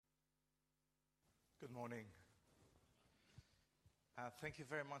Good morning. Thank you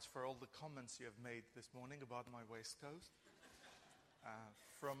very much for all the comments you have made this morning about my waistcoat.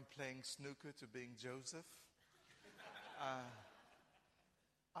 From playing snooker to being Joseph.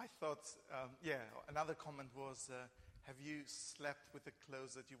 I thought, another comment was, have you slept with the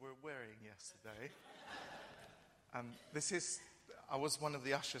clothes that you were wearing yesterday? I was one of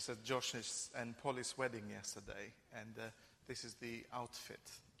the ushers at Josh's and Polly's wedding yesterday, and this is the outfit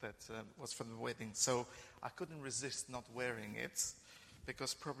that was from the wedding. So I couldn't resist not wearing it,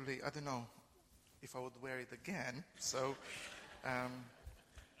 because probably, I don't know if I would wear it again. So,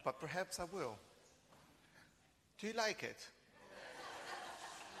 but perhaps I will. Do you like it?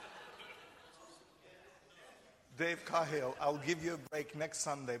 Dave Cahill, I'll give you a break next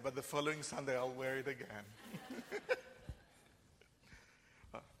Sunday, but the following Sunday I'll wear it again.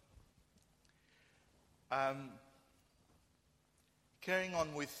 Carrying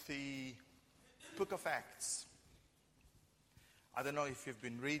on with the Book of Acts. I don't know if you've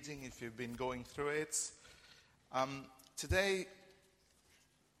been reading, if you've been going through it. Today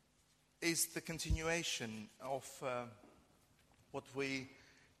is the continuation of what we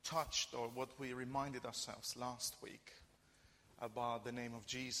touched or what we reminded ourselves last week about the name of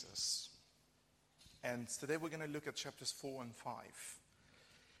Jesus. And today we're going to look at chapters 4 and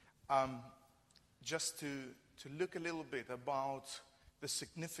 5. Just to look a little bit about the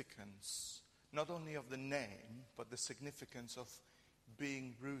significance, not only of the name, but the significance of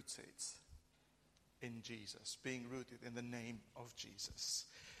being rooted in Jesus, being rooted in the name of Jesus.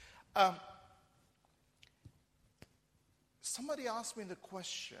 Somebody asked me the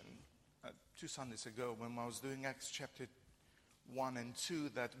question 2 Sundays ago when I was doing Acts chapter 1 and 2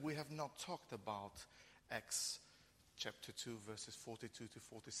 that we have not talked about Acts chapter 2 verses 42 to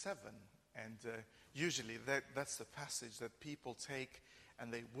 47. And usually that's the passage that people take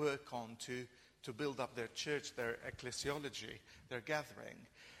and they work on to build up their church, their ecclesiology, their gathering.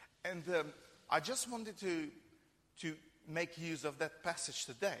 And I just wanted to make use of that passage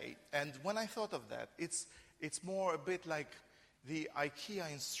today. And when I thought of that, it's more a bit like the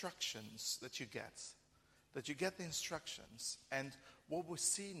IKEA instructions that you get the instructions. And what we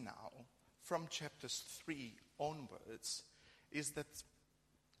see now from chapters 3 onwards is that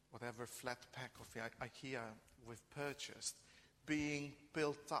whatever flat pack of IKEA we've purchased being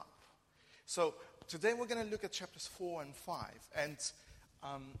built up. So today we're going to look at chapters 4 and 5. And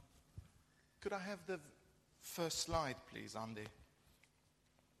could I have the first slide, please, Andy?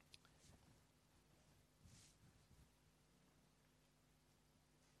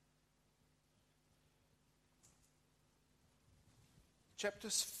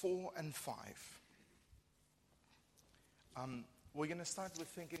 Chapters 4 and 5. We're going to start with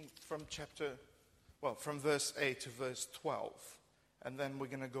thinking from verse 8 to verse 12. And then we're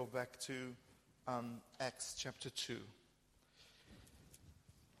going to go back to Acts chapter 2.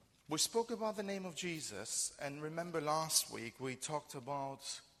 We spoke about the name of Jesus, and remember last week we talked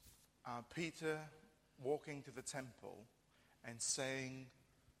about Peter walking to the temple and saying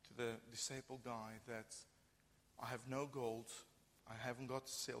to the disciple guy that I have no gold, I haven't got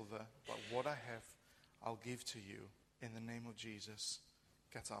silver, but what I have I'll give to you. In the name of Jesus,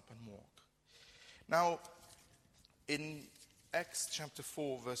 get up and walk. Now, in Acts chapter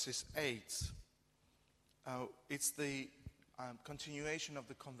 4, verses 8, it's the continuation of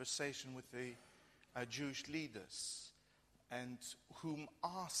the conversation with the Jewish leaders, and who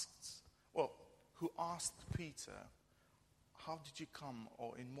asked Peter, how did you come,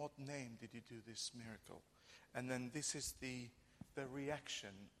 or in what name did you do this miracle? And then this is the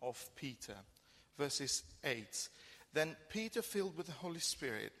reaction of Peter. Verses 8. Then Peter, filled with the Holy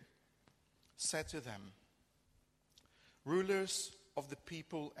Spirit, said to them, rulers of the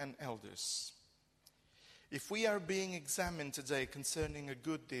people and elders, if we are being examined today concerning a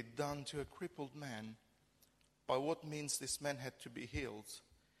good deed done to a crippled man, by what means this man had to be healed,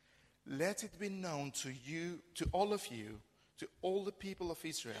 let it be known to you, to all of you, to all the people of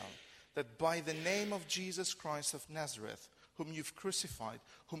Israel, that by the name of Jesus Christ of Nazareth, whom you've crucified,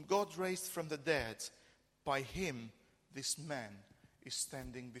 whom God raised from the dead, by him this man is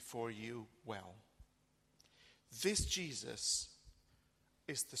standing before you well. This Jesus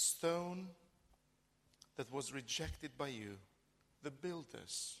is the stone that was rejected by you, the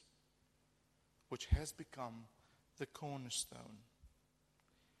builders, which has become the cornerstone.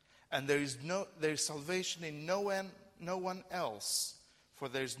 And there is salvation in no one else, for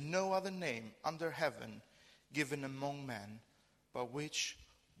there is no other name under heaven given among men by which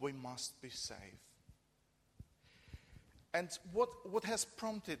we must be saved. And what has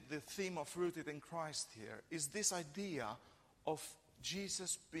prompted the theme of rooted in Christ here is this idea of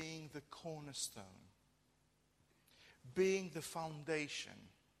Jesus being the cornerstone. being the foundation,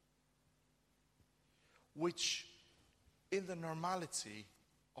 which in the normality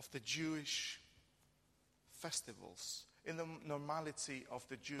of the Jewish festivals, in the normality of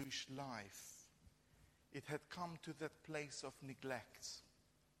the Jewish life, it had come to that place of neglect,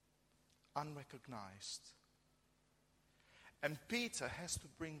 unrecognized. And Peter has to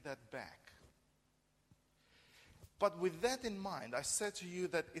bring that back. But with that in mind, I said to you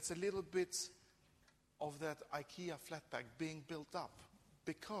that it's a little bit of that IKEA flat pack being built up.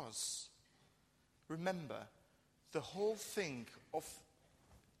 Because, remember, the whole thing of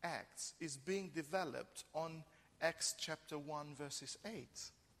Acts is being developed on Acts chapter 1 verses 8.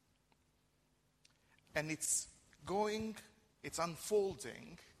 And it's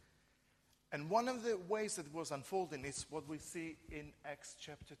unfolding. And one of the ways that it was unfolding is what we see in Acts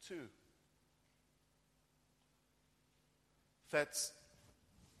chapter 2.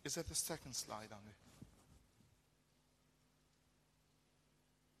 Is that the second slide on it?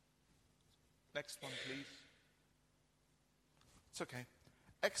 Next one, please. It's okay.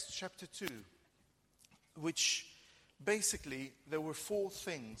 Acts chapter 2, which basically there were 4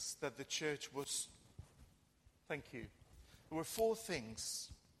 things that the church was... Thank you. There were 4 things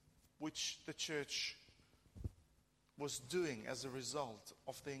which the church was doing as a result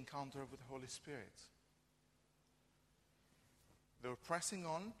of the encounter with the Holy Spirit. They were pressing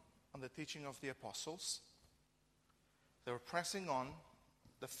on the teaching of the apostles. They were pressing on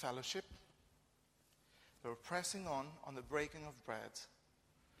the fellowship. They were pressing on the breaking of bread.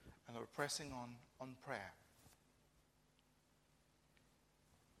 And they were pressing on prayer.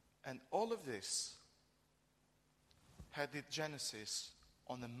 And all of this had its genesis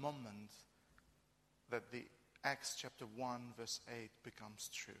on the moment that the Acts chapter 1 verse 8 becomes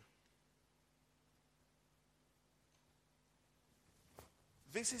true.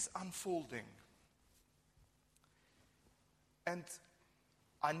 This is unfolding. And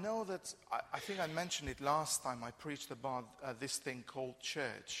I know that, I think I mentioned it last time I preached about this thing called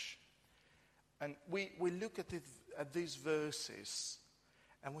church. And we look at these verses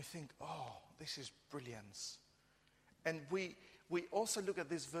and we think, oh, this is brilliance. And we also look at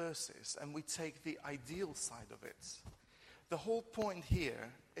these verses and we take the ideal side of it. The whole point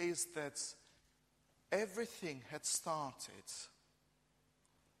here is that everything had started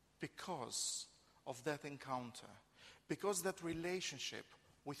because of that encounter, because that relationship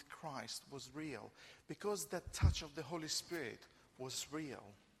with Christ was real, because that touch of the Holy Spirit was real,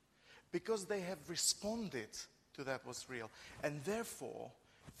 because they have responded to that was real. And therefore,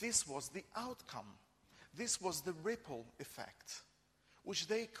 this was the outcome. This was the ripple effect, which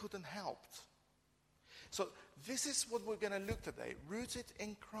they couldn't help. So this is what we're going to look today. Rooted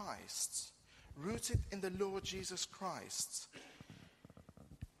in Christ, rooted in the Lord Jesus Christ.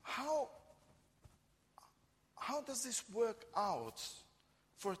 How does this work out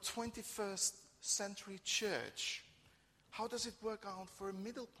for a 21st century church? How does it work out for a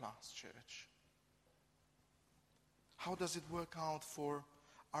middle class church? How does it work out for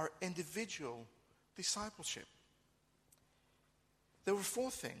our individual discipleship? There were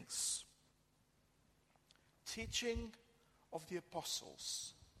 4 things. Teaching of the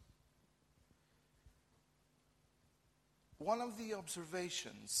apostles. One of the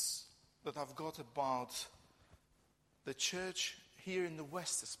observations that I've got about the church here in the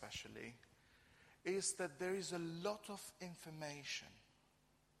West especially is that there is a lot of information.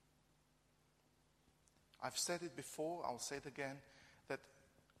 I've said it before, I'll say it again, that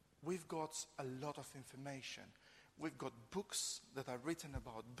we've got a lot of information. We've got books that are written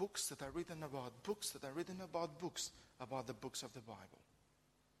about books that are written about books that are written about books about the books of the Bible.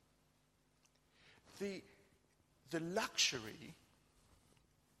 The luxury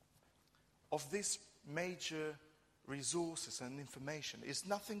of these major resources and information is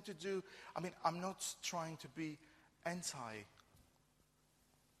nothing to do... I'm not trying to be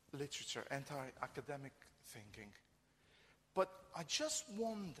anti-literature, anti-academic thinking. But I just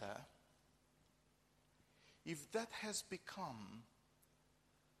wonder if that has become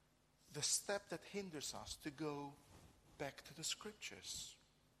the step that hinders us to go back to the scriptures.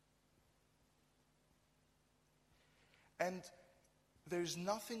 And there's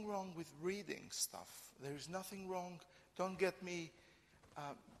nothing wrong with reading stuff. There's nothing wrong, don't get me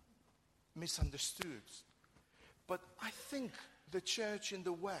misunderstood. But I think the church in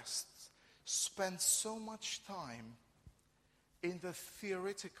the West spends so much time in the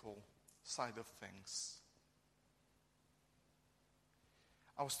theoretical side of things.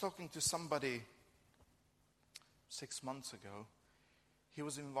 I was talking to somebody 6 months ago. He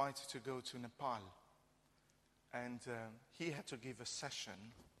was invited to go to Nepal. And he had to give a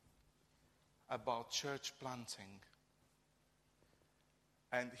session about church planting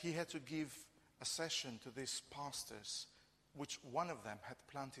And he had to give a session to these pastors, which one of them had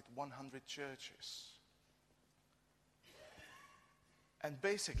planted 100 churches. And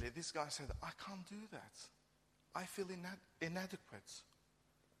basically, this guy said, I can't do that. I feel inadequate.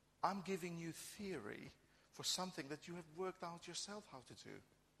 I'm giving you theory for something that you have worked out yourself how to do.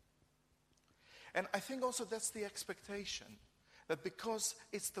 And I think also that's the expectation, that because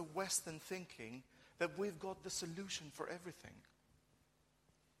it's the Western thinking, that we've got the solution for everything.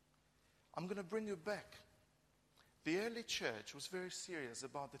 I'm going to bring you back. The early church was very serious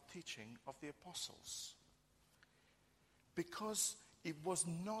about the teaching of the apostles, because it was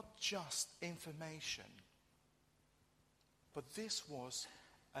not just information, but this was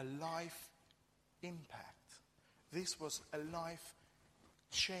a life impact. This was a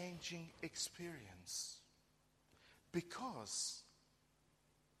life-changing experience. Because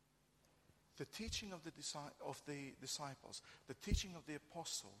the teaching of the disciples, the teaching of the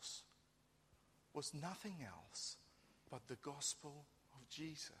apostles, was nothing else but the gospel of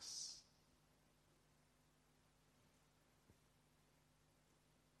Jesus.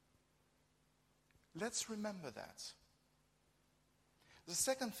 Let's remember that. The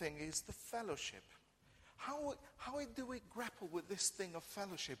second thing is the fellowship. How do we grapple with this thing of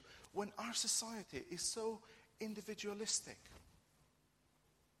fellowship when our society is so individualistic?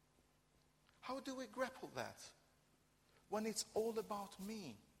 How do we grapple that when it's all about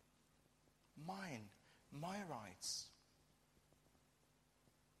me, mine, my rights?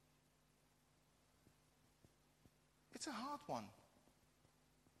 It's a hard one.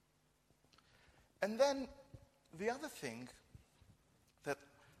 And then the other thing that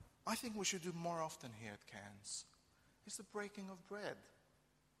I think we should do more often here at Cairns is the breaking of bread.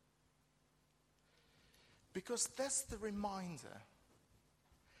 Because that's the reminder.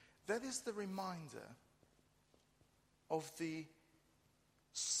 That is the reminder of the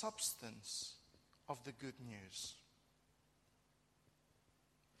substance of the good news.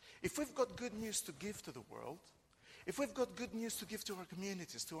 If we've got good news to give to the world, if we've got good news to give to our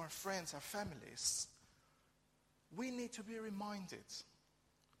communities, to our friends, our families, we need to be reminded.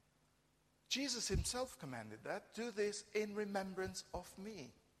 Jesus himself commanded that. Do this in remembrance of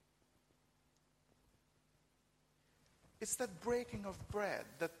me. It's that breaking of bread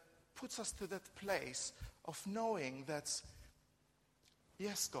that puts us to that place of knowing that,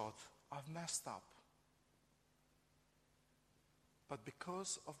 yes, God, I've messed up. But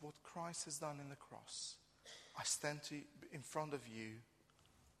because of what Christ has done in the cross, I stand in front of you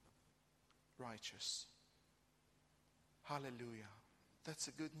righteous. Hallelujah. That's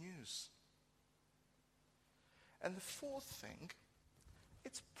the good news. And the fourth thing,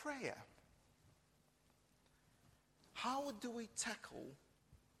 it's prayer. How do we tackle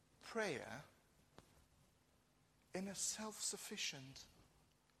prayer in a self-sufficient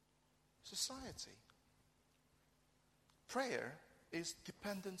society? Prayer is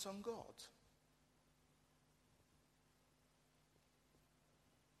dependence on God.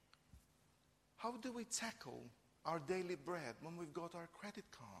 How do we tackle our daily bread when we've got our credit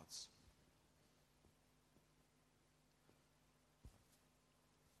cards?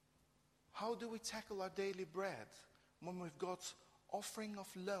 How do we tackle our daily bread when we've got offering of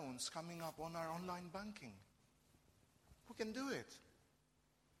loans coming up on our online banking? We can do it.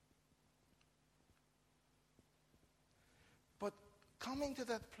 But coming to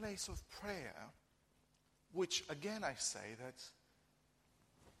that place of prayer, which again I say that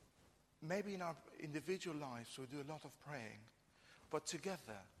maybe in our individual lives we do a lot of praying, but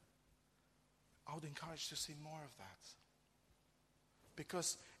together I would encourage to see more of that.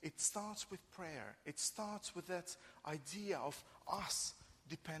 Because it starts with prayer. It starts with that idea of us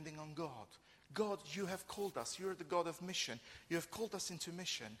depending on God. God, you have called us. You're the God of mission. You have called us into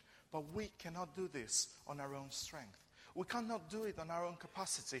mission, but we cannot do this on our own strength. We cannot do it on our own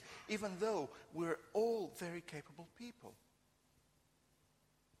capacity, even though we're all very capable people.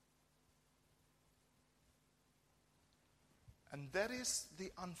 And that is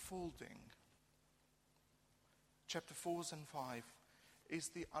the unfolding. Chapter 4 and 5 is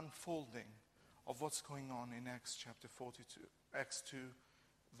the unfolding of what's going on in Acts chapter 42, Acts 2,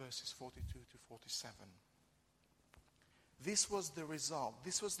 verses 42 to 47. This was the result.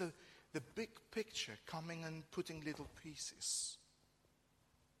 This was the big picture coming and putting little pieces.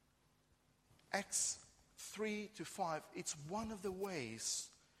 Acts 3 to 5, it's one of the ways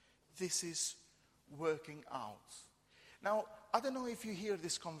this is working out. Now, I don't know if you hear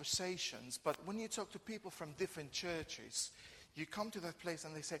these conversations, but when you talk to people from different churches, you come to that place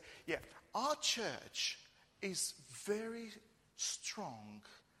and they say, yeah, our church is very strong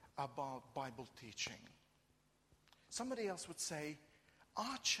about Bible teaching. Somebody else would say,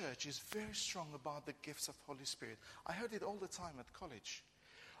 our church is very strong about the gifts of Holy Spirit. I heard it all the time at college.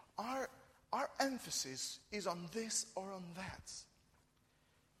 Our emphasis is on this or on that.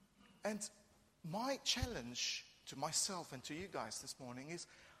 And my challenge to myself and to you guys this morning is,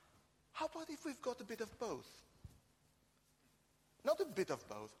 how about if we've got a bit of both? Not a bit of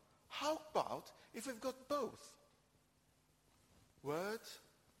both. How about if we've got both? Word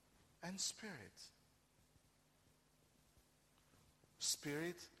and Spirit.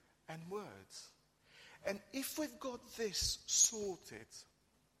 Spirit and words. And if we've got this sorted,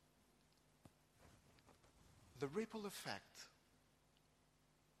 the ripple effect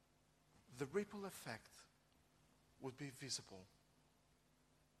would be visible.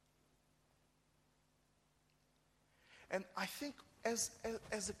 And I think as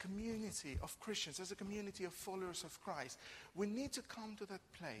a community of Christians, as a community of followers of Christ, we need to come to that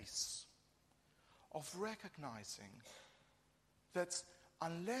place of recognizing that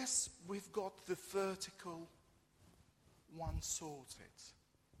unless we've got the vertical one sorted,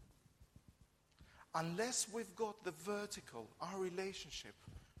 unless we've got the vertical, our relationship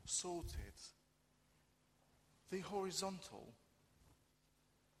sorted, the horizontal,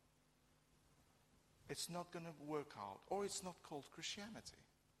 it's not going to work out, or it's not called Christianity.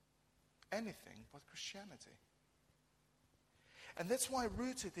 Anything but Christianity. And that's why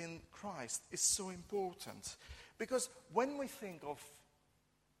rooted in Christ is so important. Because when we think of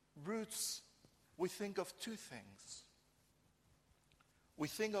roots, we think of two things. We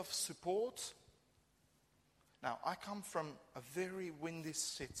think of support. Now, I come from a very windy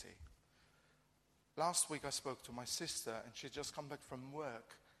city. Last week I spoke to my sister, and she'd just come back from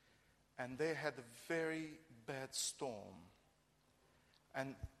work. And they had a very bad storm.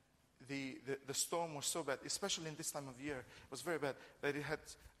 And the storm was so bad, especially in this time of year, it was very bad, that it had,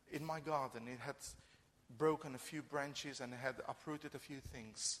 in my garden, it had broken a few branches and it had uprooted a few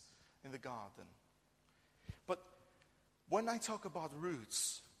things in the garden. But when I talk about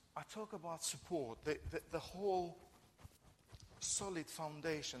roots, I talk about support, the whole solid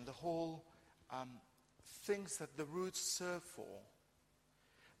foundation, the whole things that the roots serve for.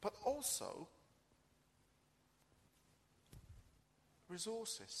 But also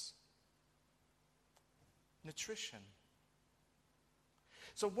resources, nutrition.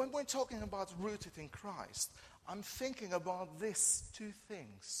 So when we're talking about rooted in Christ, I'm thinking about these two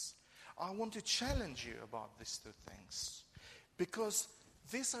things. I want to challenge you about these two things, because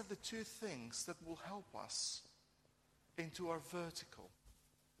these are the two things that will help us into our vertical.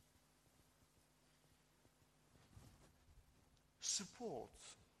 Support.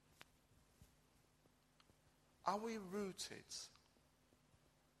 Are we rooted?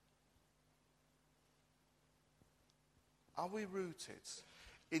 Are we rooted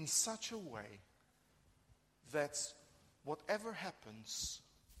in such a way that whatever happens,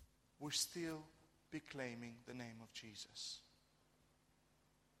 we're still be claiming the name of Jesus?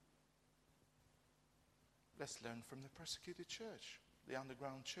 Let's learn from the persecuted church, the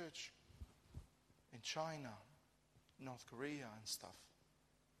underground church in China, North Korea and stuff.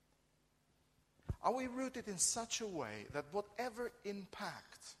 Are we rooted in such a way that whatever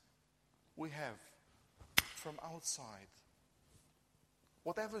impact we have from outside,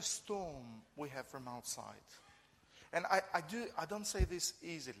 whatever storm we have from outside, and I don't say this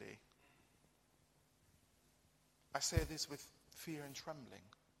easily. I say this with fear and trembling.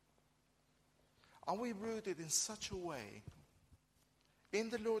 Are we rooted in such a way in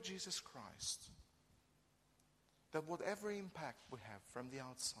the Lord Jesus Christ that whatever impact we have from the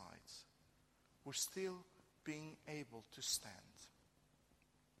outside, we're still being able to stand?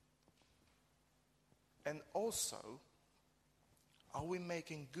 And also, are we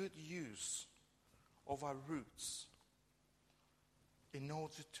making good use of our roots in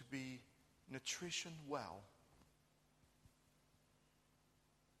order to be nutrition well?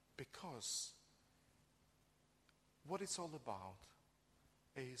 Because what it's all about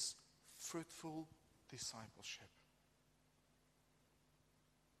is fruitful discipleship.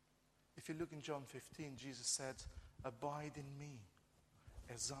 If you look in John 15, Jesus said, "Abide in me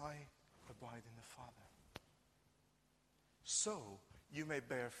as I abide in the Father. So you may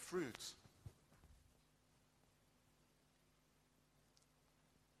bear fruit.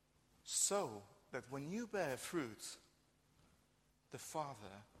 So that when you bear fruit, the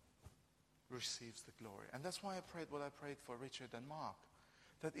Father receives the glory." And that's why I prayed what I prayed for Richard and Mark.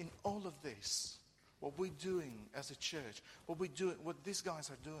 That in all of this, what we're doing as a church, what these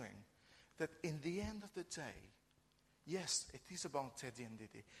guys are doing, that in the end of the day, yes, it is about Teddy and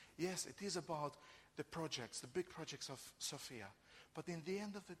Didi. Yes, it is about the projects, the big projects of Sophia. But in the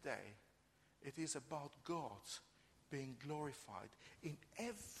end of the day, it is about God being glorified in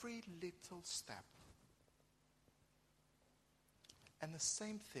every little step. And the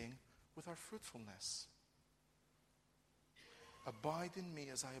same thing with our fruitfulness. Abide in me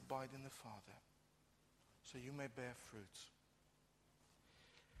as I abide in the Father, so you may bear fruit.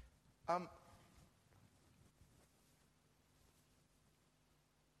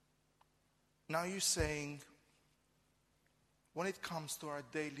 Now you're saying, when it comes to our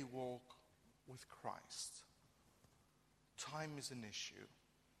daily walk with Christ, time is an issue.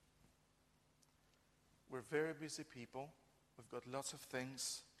 We're very busy people. We've got lots of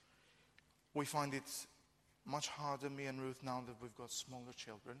things. We find it much harder, me and Ruth, now that we've got smaller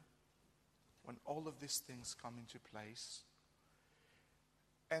children, when all of these things come into place.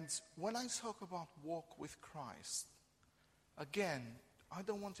 And when I talk about walk with Christ, again, I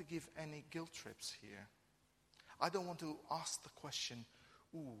don't want to give any guilt trips here. I don't want to ask the question,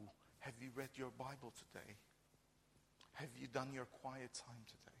 have you read your Bible today? Have you done your quiet time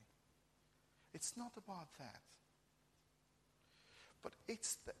today? It's not about that. But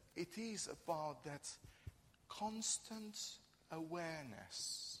it is about that constant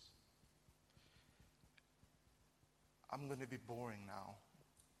awareness. I'm going to be boring now,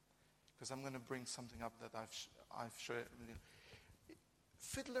 because I'm going to bring something up that I've shared.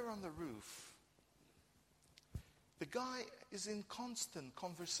 Fiddler on the Roof. The guy is in constant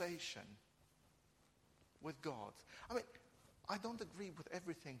conversation with God. I mean, I don't agree with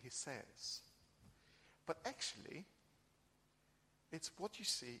everything he says, but actually, it's what you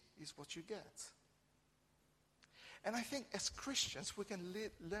see is what you get. And I think as Christians, we can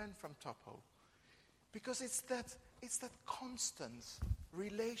learn from Topo, because it's that constant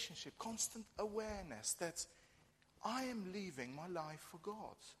relationship, constant awareness that I am living my life for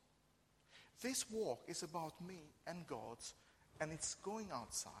God. This walk is about me and God, and it's going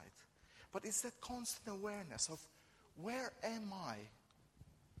outside. But it's that constant awareness of, where am I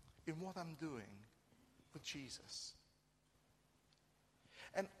in what I'm doing with Jesus?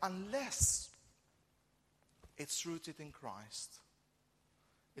 And unless it's rooted in Christ,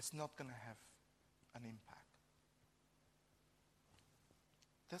 it's not going to have an impact.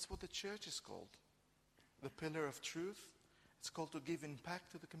 That's what the church is called. The pillar of truth. It's called to give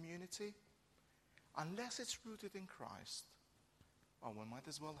impact to the community. Unless it's rooted in Christ, well, we might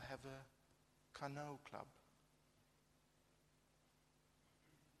as well have a canoe club.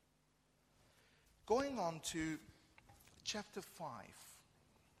 Going on to chapter 5.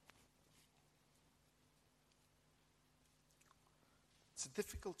 It's a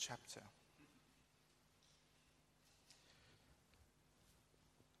difficult chapter.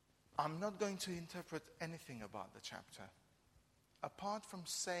 I'm not going to interpret anything about the chapter, apart from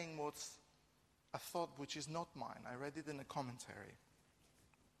saying what's a thought which is not mine. I read it in a commentary.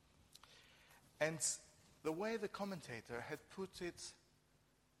 And the way the commentator had put it,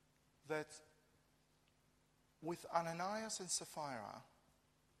 that with Ananias and Sapphira,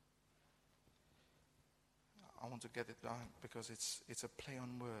 I want to get it down because it's a play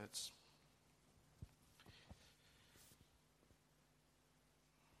on words.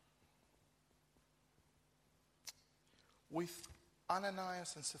 With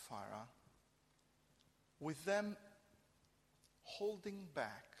Ananias and Sapphira, with them holding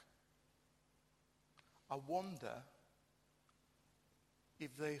back, I wonder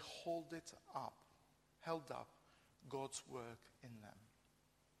if they held up God's work in them.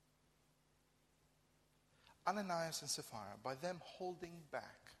 Ananias and Sapphira, by them holding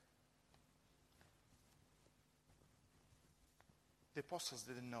back, the apostles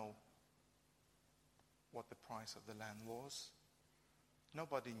didn't know what the price of the land was.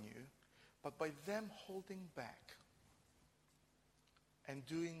 Nobody knew. But by them holding back and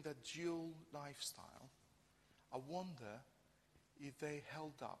doing that dual lifestyle, I wonder if they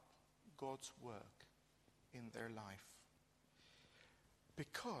held up God's work in their life.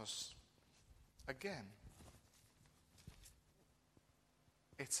 Because, again,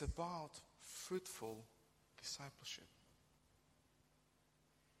 it's about fruitful discipleship.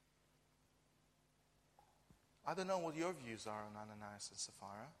 I don't know what your views are on Ananias and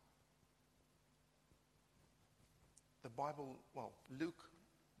Sapphira. The Bible, Luke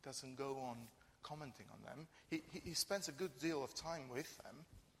doesn't go on commenting on them. He spends a good deal of time with them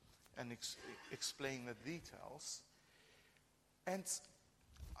and explaining the details. And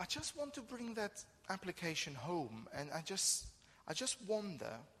I just want to bring that application home, and I just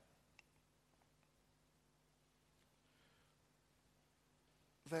wonder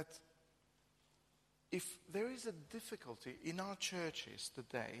that if there is a difficulty in our churches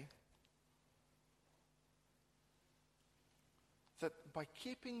today, that by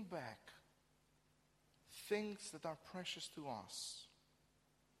keeping back things that are precious to us,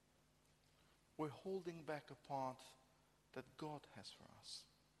 we're holding back a part that God has for us.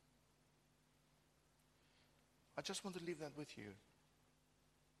 I just want to leave that with you.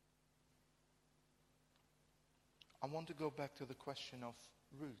 I want to go back to the question of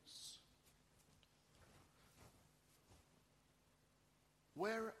roots.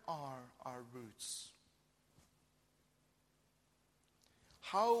 Where are our roots?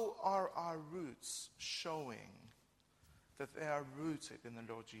 How are our roots showing that they are rooted in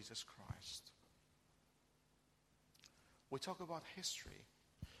the Lord Jesus Christ? We talk about history.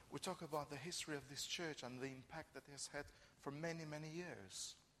 We talk about the history of this church and the impact that it has had for many, many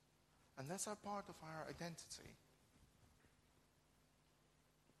years. And that's a part of our identity.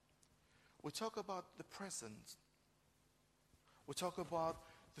 We talk about the present. We talk about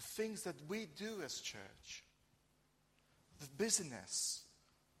the things that we do as church. The busyness,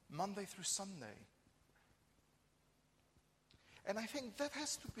 Monday through Sunday. And I think that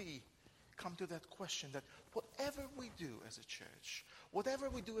has to come to that question that whatever we do as a church, whatever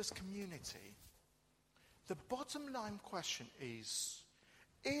we do as community, the bottom line question is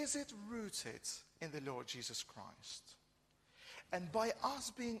it rooted in the Lord Jesus Christ? And by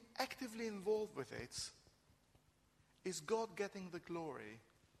us being actively involved with it, is God getting the glory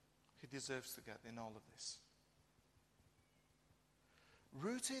He deserves to get in all of this?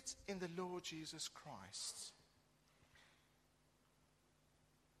 Rooted in the Lord Jesus Christ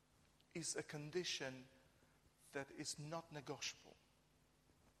is a condition that is not negotiable.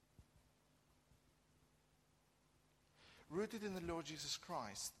 Rooted in the Lord Jesus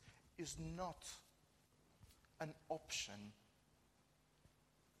Christ is not an option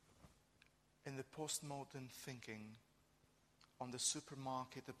in the postmodern thinking on the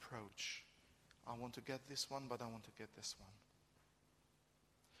supermarket approach. I want to get this one, but I want to get this one.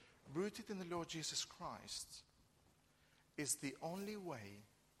 Rooted in the Lord Jesus Christ is the only way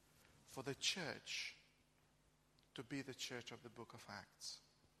for the church to be the church of the book of Acts.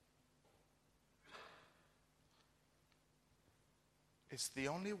 It's the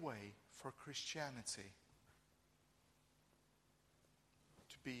only way for Christianity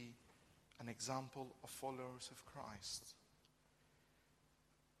to be an example of followers of Christ.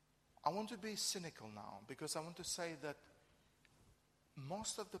 I want to be cynical now because I want to say that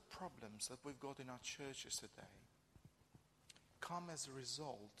most of the problems that we've got in our churches today come as a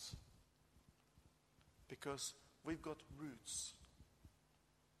result because we've got roots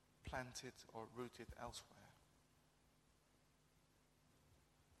planted or rooted elsewhere.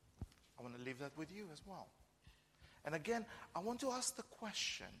 I want to leave that with you as well. And again, I want to ask the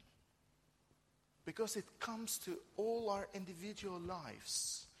question, because it comes to all our individual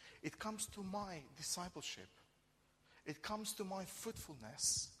lives. It comes to my discipleship. It comes to my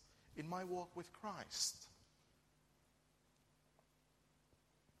fruitfulness in my walk with Christ.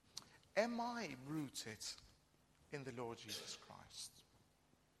 Am I rooted in the Lord Jesus Christ?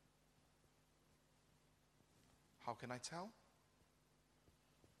 How can I tell?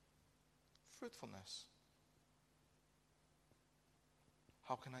 Fruitfulness.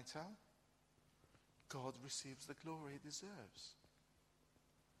 How can I tell? God receives the glory He deserves.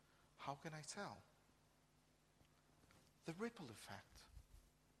 How can I tell? The ripple effect.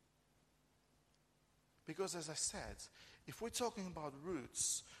 Because as I said, if we're talking about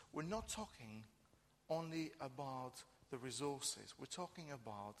roots, we're not talking only about the resources. We're talking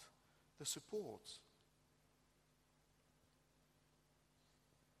about the support.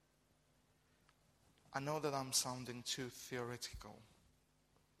 I know that I'm sounding too theoretical,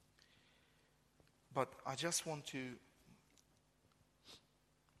 but I just want to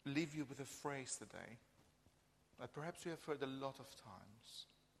leave you with a phrase today that perhaps you have heard a lot of times.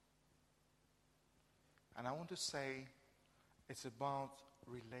 And I want to say it's about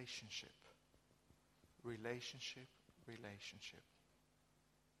relationship. Relationship, relationship.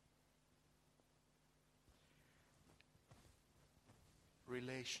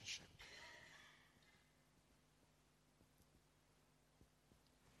 Relationship.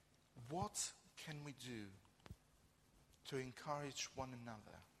 What can we do to encourage one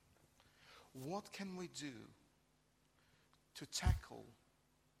another? What can we do to tackle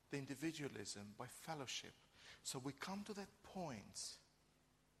the individualism by fellowship? So we come to that point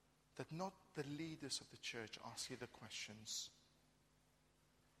that not the leaders of the church ask you the questions,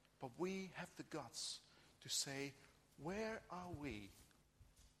 but we have the guts to say, where are we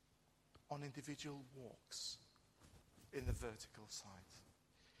on individual walks in the vertical side?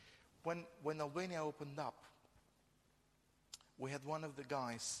 When Albania opened up, we had one of the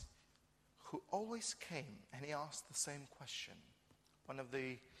guys who always came and he asked the same question. One of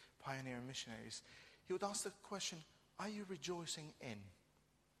the pioneer missionaries. he would ask the question, are you rejoicing in?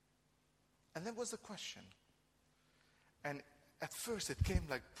 And that was the question. And at first it came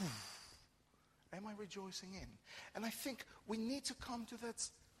like, poof, am I rejoicing in? And I think we need to come to that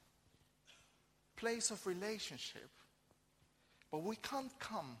place of relationship. But we can't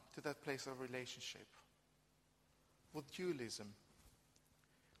come to that place of relationship with dualism.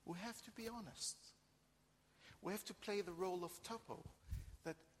 We have to be honest. We have to play the role of Topo,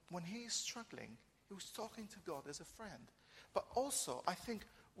 that when he is struggling, he was talking to God as a friend. But also, I think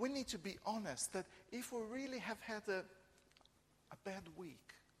we need to be honest that if we really have had a bad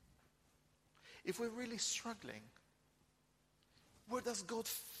week, if we're really struggling, where does God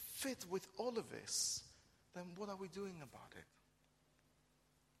fit with all of this? Then what are we doing about it?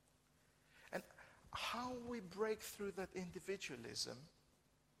 And how we break through that individualism,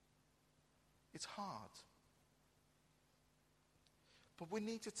 it's hard. But we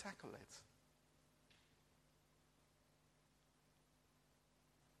need to tackle it.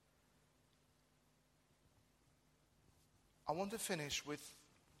 I want to finish with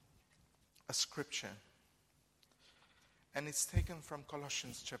a scripture. And it's taken from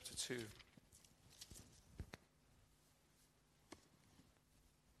Colossians chapter 2.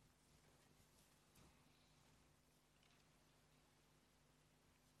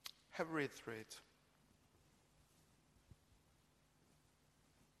 Have a read through it.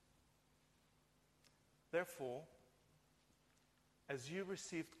 Therefore, as you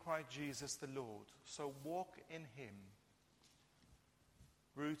received Christ Jesus the Lord, so walk in him,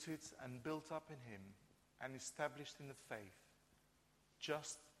 rooted and built up in him, and established in the faith,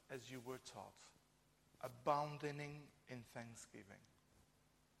 just as you were taught, abounding in thanksgiving.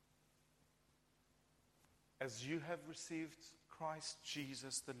 As you have received Christ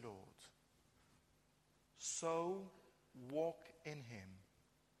Jesus the Lord, so walk in him,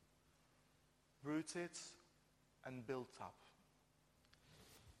 rooted and built up.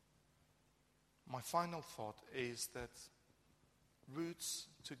 My final thought is that roots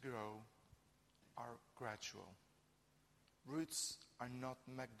to grow are gradual. Roots are not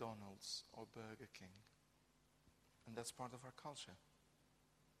McDonald's or Burger King. And that's part of our culture.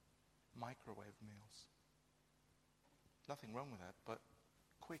 Microwave meals. Nothing wrong with that, but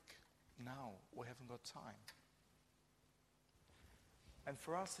quick, now, we haven't got time. And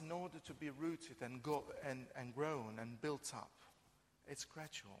for us, in order to be rooted and grown and built up, it's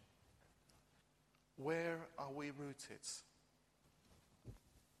gradual. Where are we rooted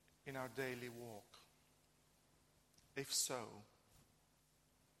in our daily walk? If so,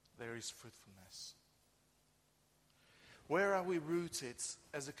 there is fruitfulness. Where are we rooted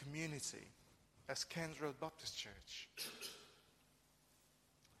as a community, as Cairns Road Baptist Church?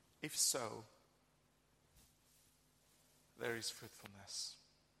 If so, there is fruitfulness.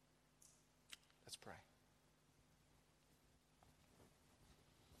 Let's pray.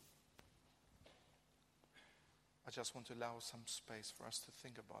 I just want to allow some space for us to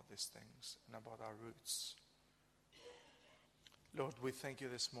think about these things and about our roots. Lord, we thank you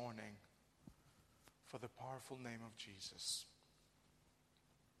this morning for the powerful name of Jesus.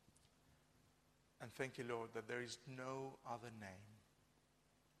 And thank you, Lord, that there is no other name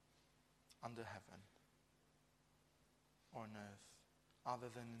under heaven or on earth other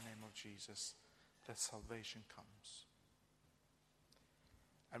than the name of Jesus that salvation comes.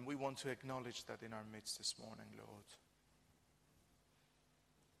 And we want to acknowledge that in our midst this morning, Lord.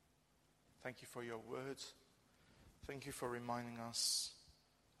 Thank you for your word. Thank you for reminding us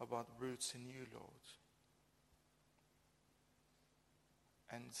about roots in you, Lord.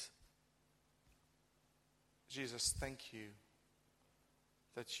 And Jesus, thank you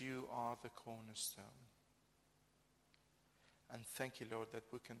that you are the cornerstone. And thank you, Lord, that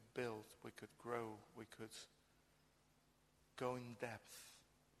we can build, we could grow, we could go in depth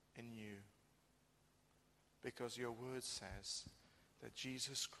in you. Because your word says that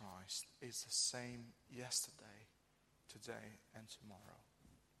Jesus Christ is the same yesterday, today, and tomorrow.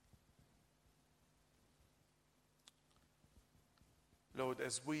 Lord,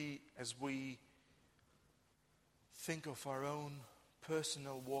 as we think of our own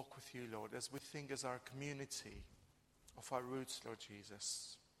personal walk with you, Lord, as we think as our community of our roots, Lord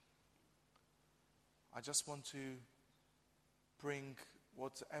Jesus, I just want to bring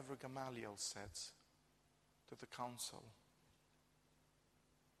whatever Gamaliel said to the council.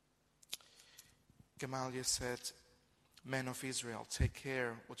 Gamaliel said, "Men of Israel, take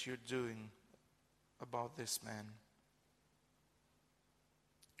care what you're doing about this man.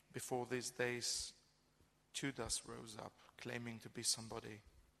 Before these days, Judas rose up, claiming to be somebody,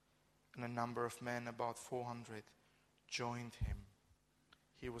 and a number of men, about 400, joined him.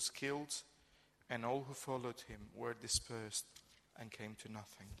 He was killed, and all who followed him were dispersed and came to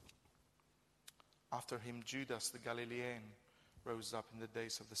nothing. After him, Judas the Galilean rose up in the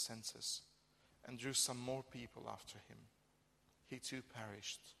days of the census and drew some more people after him. He too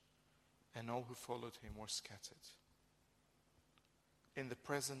perished, and all who followed him were scattered. In the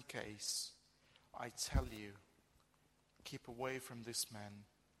present case, I tell you, keep away from this man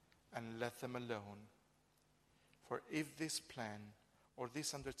and let them alone. For if this plan or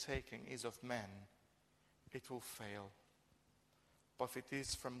this undertaking is of man, it will fail. But if it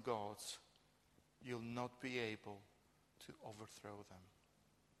is from God, you'll not be able to overthrow them.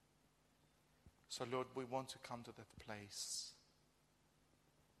 So Lord, we want to come to that place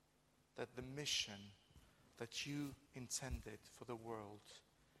that the mission that you intended for the world,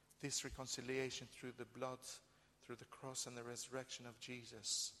 this reconciliation through the blood, through the cross and the resurrection of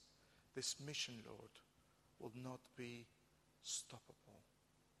Jesus, this mission, Lord, will not be stoppable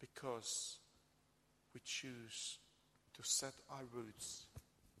because we choose to set our roots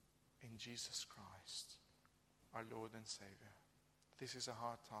in Jesus Christ, our Lord and Savior. This is a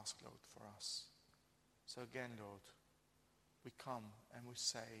hard task, Lord, for us. So again, Lord, we come and we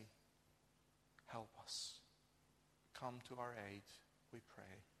say, help us. Come to our aid, we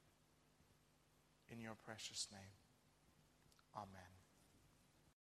pray. In your precious name. Amen.